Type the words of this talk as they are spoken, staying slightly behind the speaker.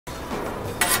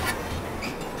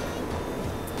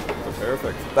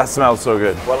Perfect. That smells so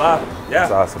good. Voila. Yeah.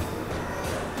 That's awesome.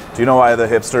 Do you know why the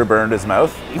hipster burned his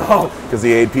mouth? No. Because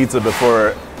he ate pizza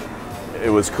before it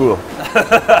was cool.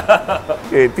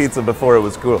 He ate pizza before it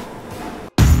was cool.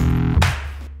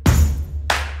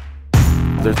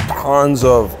 There's tons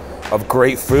of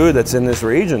great food that's in this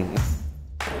region.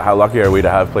 How lucky are we to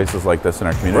have places like this in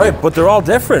our community? Right, but they're all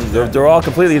different. They're all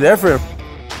completely different.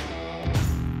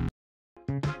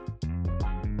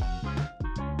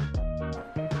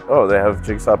 Oh, they have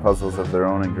jigsaw puzzles of their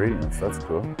own ingredients. That's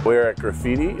cool. We're at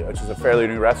Graffiti, which is a fairly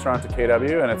new restaurant to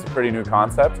KW, and it's a pretty new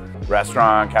concept.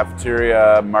 Restaurant,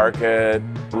 cafeteria, market,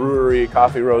 brewery,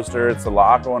 coffee roaster. It's a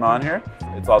lot going on here.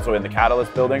 It's also in the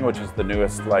Catalyst building, which is the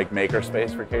newest maker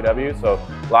space for KW. So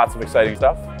lots of exciting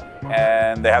stuff.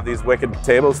 And they have these wicked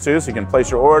tables too, so you can place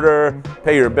your order,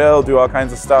 pay your bill, do all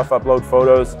kinds of stuff, upload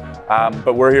photos.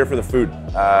 But we're here for the food.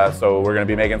 So we're gonna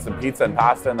be making some pizza and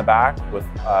pasta in the back with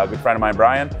a good friend of mine,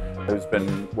 Brian, who's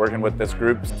been working with this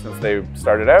group since they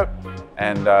started out.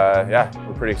 And yeah,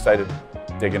 we're pretty excited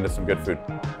to dig into some good food.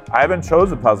 I haven't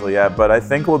chosen a puzzle yet, but I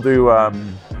think we'll do, I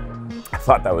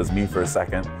thought that was me for a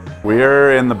second.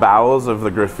 We're in the bowels of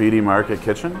the Graffiti Market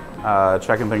kitchen,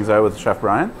 checking things out with Chef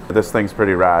Brian. This thing's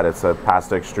pretty rad. It's a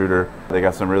pasta extruder. They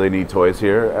got some really neat toys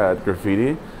here at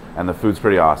Graffiti, and the food's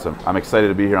pretty awesome. I'm excited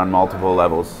to be here on multiple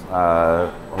levels.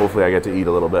 Hopefully I get to eat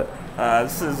a little bit.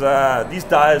 These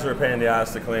dyes are a pain in the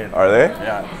ass to clean. Are they?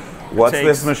 Yeah. What's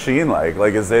this machine like?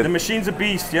 Is it? The machine's a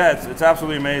beast. Yeah, it's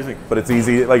absolutely amazing. But it's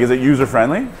easy. Is it user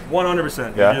friendly?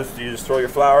 100%. Yeah. You just throw your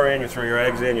flour in, you throw your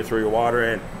eggs in, you throw your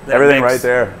water in. Everything right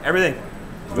there. Everything.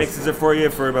 Mixes it for you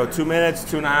for about 2 minutes,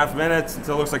 2.5 minutes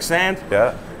until it looks like sand.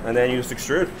 Yeah. And then you just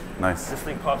extrude. Nice. This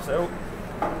thing pops out.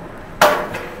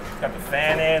 Got the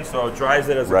fan in, so it dries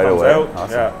it as it right comes away. out.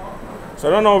 Awesome. Yeah. So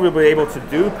I don't know if we'll be able to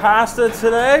do pasta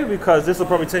today because this will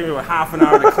probably take me about half an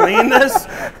hour to clean this.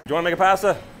 Do you want to make a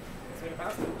pasta?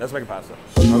 Let's make a pasta.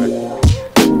 Okay.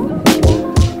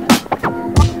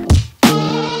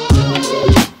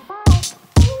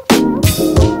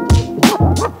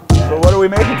 So what are we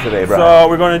making today, Brian? So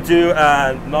we're going to do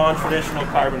a non-traditional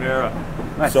carbonara.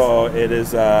 Nice. So it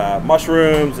is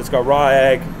mushrooms, it's got raw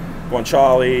egg,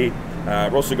 guanciale,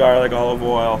 roasted garlic, olive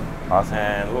oil, awesome.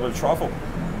 And a little bit of truffle.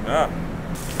 Yeah.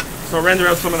 So render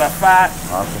out some of that fat.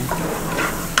 Awesome.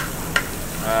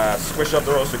 Squish up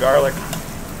the roasted garlic.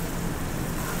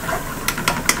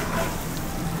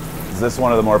 Is this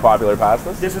one of the more popular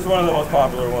pastas? This is one of the most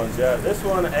popular ones, yeah. This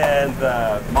one and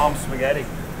mom spaghetti.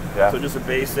 Yeah. So just a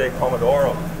basic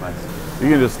pomodoro. Nice. You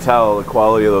can just tell the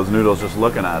quality of those noodles just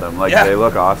looking at them. Yeah. They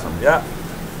look awesome. Yeah.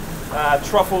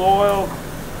 Truffle oil,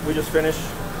 we just finished.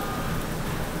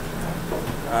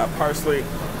 Parsley.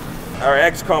 Our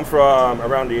eggs come from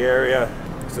around the area,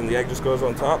 so the egg just goes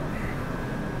on top.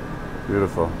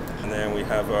 Beautiful. And then we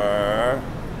have our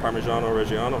Parmigiano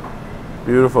Reggiano.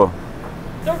 Beautiful.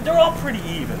 They're all pretty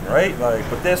even, right?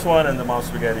 But this one and the mom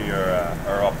spaghetti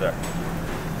are up there.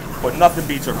 But nothing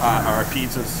beats our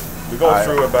pizzas. We go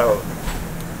through about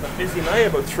a busy night,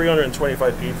 about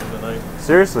 325 pizzas a night.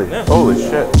 Seriously? Yeah. Holy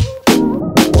shit.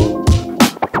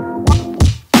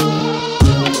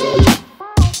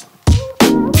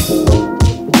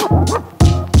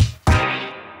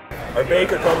 Our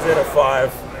baker comes in at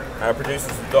 5,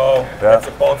 produces the dough. Yeah. It's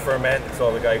a bulk ferment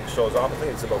until the guy shows up. I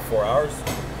think it's about 4 hours.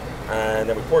 And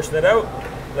then we portion it out,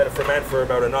 let it ferment for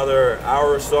about another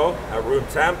hour or so at room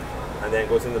temp, and then it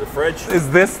goes into the fridge. Is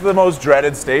this the most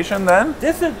dreaded station then?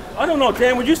 This is, I don't know,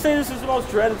 Dan, would you say this is the most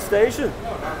dreaded station?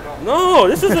 No,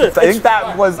 this is a... I think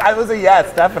that was a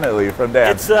yes, definitely, from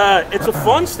Dan. It's a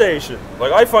fun station.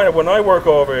 I find it when I work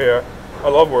over here, I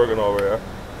love working over here,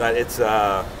 that it's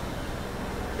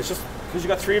just, because you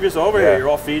got 3 of us over here, you're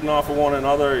all feeding off of one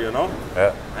another, you know?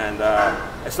 Yeah. And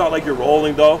it's not like you're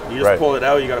rolling dough. You just pull it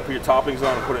out, you got to put your toppings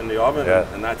on and put it in the oven,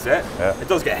 and that's it. Yeah. It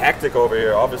does get hectic over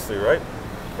here, obviously, right?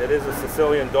 It is a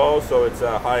Sicilian dough, so it's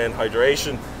high in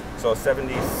hydration, so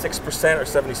 76% or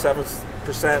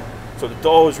 77%. So the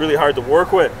dough is really hard to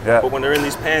work with, but when they're in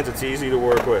these pans, it's easy to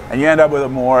work with. And you end up with a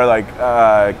more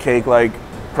cake-like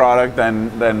product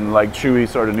than like chewy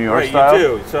sort of New York style.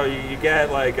 You do. So you get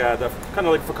the kind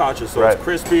of like focaccia. So it's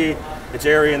crispy, it's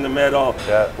airy in the middle,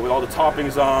 but with all the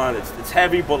toppings on. It's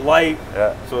heavy but light.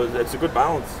 Yeah. So it's a good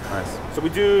balance. Nice. So we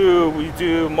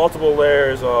do multiple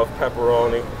layers of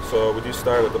pepperoni. So we do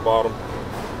start at the bottom.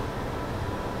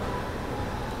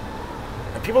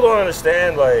 And people don't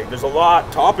understand there's a lot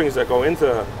of toppings that go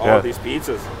into all of these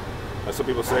pizzas. And some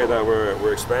people say that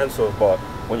we're expensive, but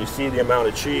when you see the amount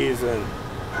of cheese and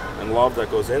love that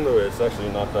goes into it, it's actually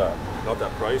not that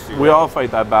pricey. We all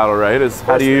fight that battle, right? Is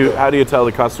how do you tell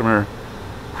the customer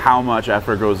how much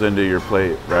effort goes into your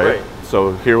plate, right? Right.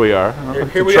 So here we are.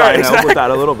 Here we try are, and help with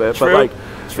that a little bit, True. but like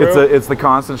True. it's the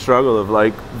constant struggle of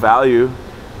like value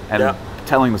and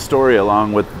telling the story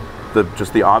along with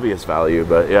just the obvious value.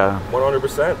 But yeah,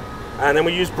 100%. And then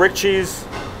we use brick cheese,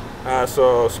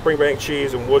 so Springbank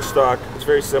cheese and Woodstock. It's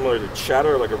very similar to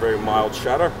cheddar, like a very mild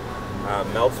cheddar.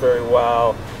 Melts very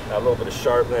well, a little bit of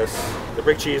sharpness. The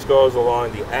brick cheese goes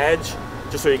along the edge,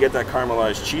 just so you get that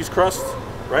caramelized cheese crust,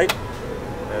 right?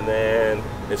 And then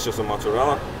it's just a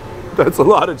mozzarella. that's a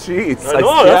lot of cheese. I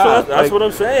know, that's what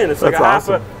I'm saying. It's like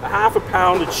awesome. a half a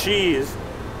pound of cheese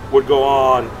would go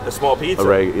on a small pizza,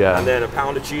 and then a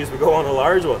pound of cheese would go on a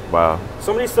large one. Wow.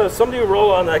 Somebody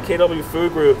roll on that KW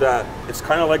food group that it's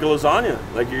kind of like a lasagna.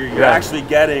 Like you're actually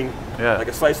getting like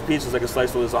a slice of pizza is like a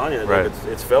slice of lasagna. Right. Like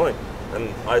it's filling. And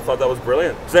I thought that was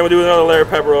brilliant. So then we do another layer of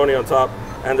pepperoni on top.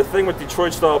 And the thing with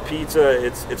Detroit style pizza,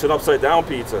 it's an upside down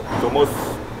pizza. So most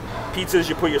pizzas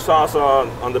you put your sauce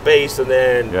on the base and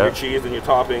then your cheese and your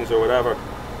toppings or whatever.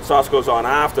 Sauce goes on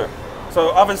after.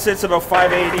 So oven sits about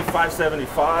 580,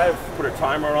 575. Put a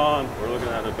timer on. We're looking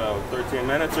at about 13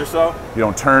 minutes or so. You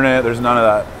don't turn it. There's none of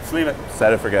that. Just leave it.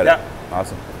 Set it, forget it.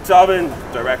 Awesome. It's oven,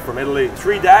 direct from Italy.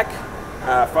 3 deck,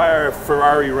 fire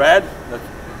Ferrari red. That's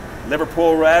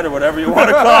Liverpool red or whatever you want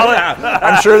to call it.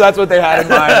 I'm sure that's what they had in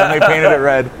mind when they painted it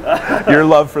red. Your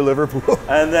love for Liverpool.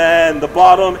 And then the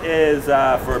bottom is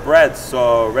for breads.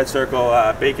 So Red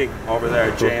Circle baking over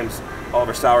there. James, all of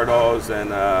our sourdoughs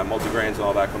and multigrains and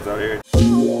all that comes out here.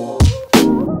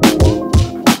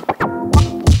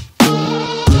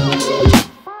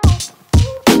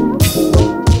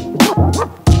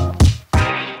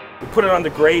 We put it on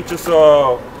the grate just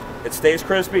so it stays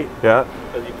crispy. Yeah.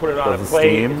 You put it on a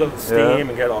plate, it doesn't steam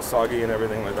and get all soggy and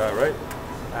everything like that, right?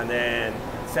 And then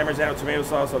San Marzano tomato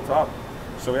sauce on top.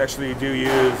 So we actually do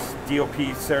use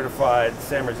DOP certified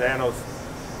San Marzanos,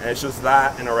 and it's just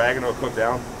that and oregano cooked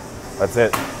down. That's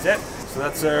it. That's it. So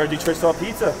that's our Detroit style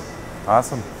pizza.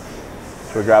 Awesome.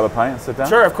 Should we grab a pint and sit down?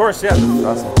 Sure, of course, yeah.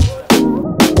 Awesome.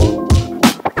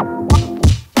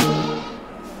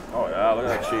 Oh yeah, look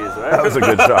at that cheese, right? That was a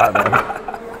good shot, man.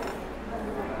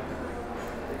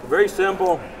 Very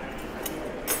simple,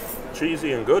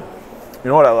 cheesy, and good. You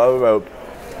know what I love about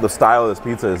the style of this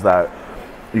pizza is that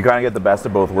you kind of get the best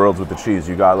of both worlds with the cheese.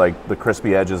 You got like the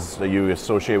crispy edges that you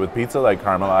associate with pizza, like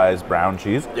caramelized brown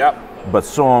cheese. Yep. But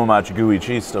so much gooey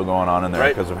cheese still going on in there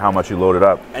because of how much you load it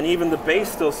up. And even the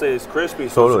base still stays crispy,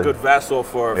 so it's a good vessel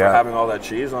for having all that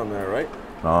cheese on there, right?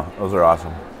 No, those are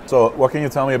awesome. So what can you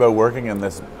tell me about working in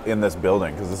this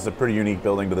building? Because this is a pretty unique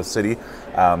building to the city,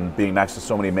 being next to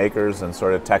so many makers and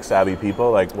sort of tech-savvy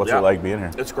people. Like, what's it like being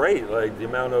here? It's great. Like the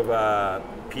amount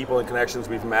of people and connections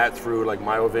we've met through like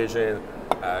Myovision,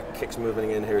 Kick's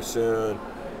moving in here soon,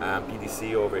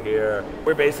 BDC over here.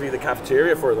 We're basically the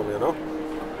cafeteria for them, you know.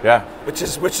 Yeah. Which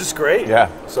is great. Yeah.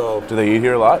 So do they eat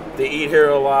here a lot? They eat here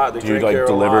a lot. They drink here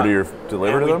a lot. Do you like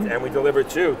deliver to them? And we deliver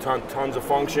too. Tons of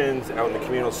functions out in the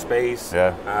communal space.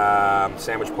 Yeah.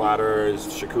 Sandwich platters,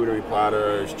 charcuterie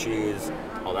platters, cheese,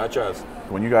 all that jazz.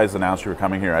 When you guys announced you were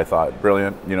coming here, I thought,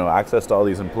 brilliant. You know, access to all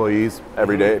these employees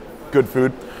every day, good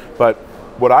food. But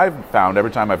what I've found every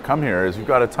time I've come here is you've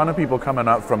got a ton of people coming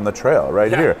up from the trail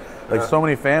right here. Like so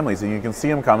many families, and you can see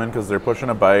them coming because they're pushing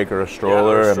a bike or a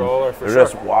stroller. They're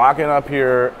just walking up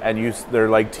here, and they're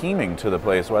like teaming to the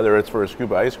place, whether it's for a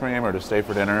scoop of ice cream or to stay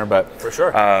for dinner. But for sure,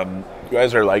 you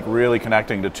guys are like really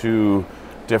connecting to two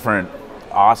different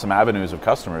awesome avenues of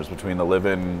customers between the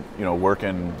live-in,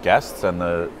 working guests and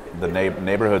the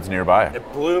neighborhoods nearby.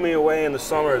 It blew me away in the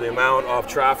summer, the amount of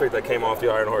traffic that came off the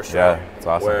Iron Horse Trail. Yeah, it's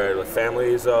awesome. Where the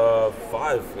families of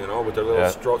 5, with their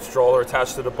little stroller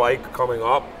attached to the bike coming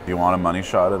up. Do you want a money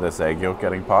shot of this egg yolk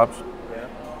getting popped? Yeah.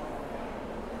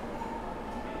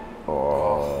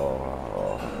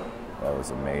 Oh, that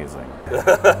was amazing.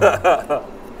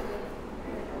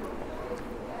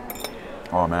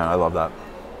 Oh man, I love that.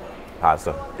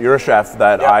 Pasta. You're a chef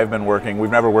that I've been working,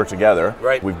 we've never worked together.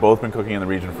 Right. We've both been cooking in the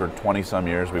region for 20 some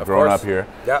years. We've grown up here.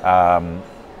 Yeah.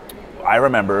 I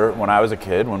remember when I was a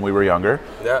kid, when we were younger,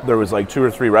 there was like 2 or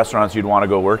 3 restaurants you'd want to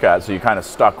go work at, so you kind of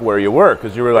stuck where you were,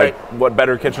 because you were like, what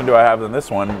better kitchen do I have than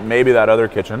this one? Maybe that other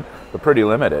kitchen, but pretty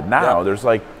limited. Now there's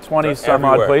like 20 some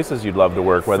odd places you'd love to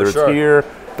work, whether it's here,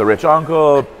 the Rich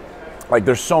Uncle, like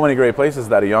there's so many great places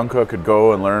that a young cook could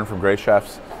go and learn from great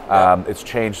chefs. It's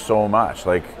changed so much,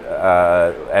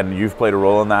 and you've played a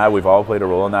role in that, we've all played a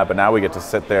role in that, but now we get to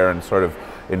sit there and sort of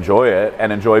enjoy it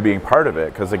and enjoy being part of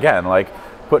it, because again, like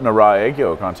putting a raw egg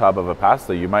yolk on top of a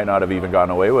pasta you might not have even gotten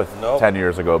away with 10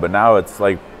 years ago, but now it's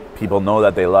like people know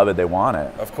that they love it, they want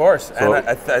it. Of course, so, and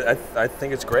I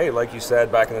think it's great. Like you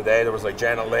said, back in the day, there was like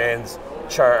Janet Lynn's,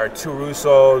 Two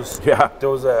Russos. Yeah. There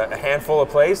was a handful of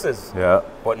places. Yeah.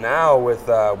 But now with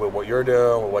what you're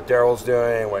doing, with what Daryl's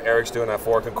doing, what Eric's doing at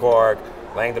Fork and Cork,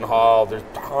 Langdon Hall, there's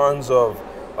tons of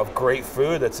great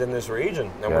food that's in this region.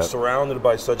 And we're surrounded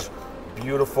by such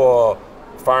beautiful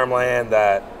farmland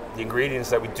that the ingredients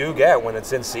that we do get when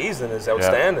it's in season is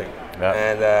outstanding. Yeah.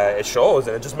 And it shows,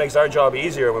 and it just makes our job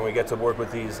easier when we get to work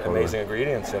with these amazing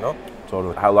ingredients, you know?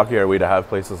 Totally. How lucky are we to have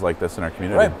places like this in our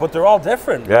community? Right, but they're all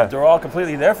different. Yeah. They're all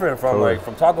completely different, from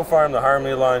from Taco Farm to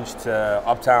Harmony Lunch to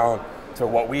Uptown to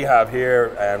what we have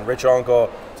here, and Rich Uncle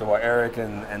to what Eric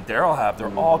and Daryl have.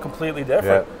 They're all completely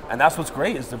different. Yeah. And that's what's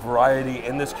great, is the variety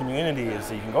in this community, is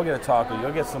that you can go get a taco,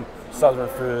 you'll get some southern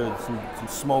food, some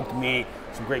smoked meat,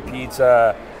 some great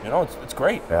pizza. You know, it's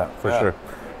great. Yeah, for sure.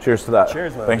 Cheers to that.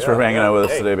 Cheers, man. Thanks for hanging out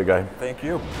with us today, big guy. Thank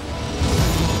you.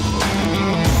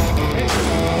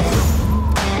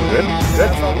 Good?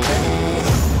 Good.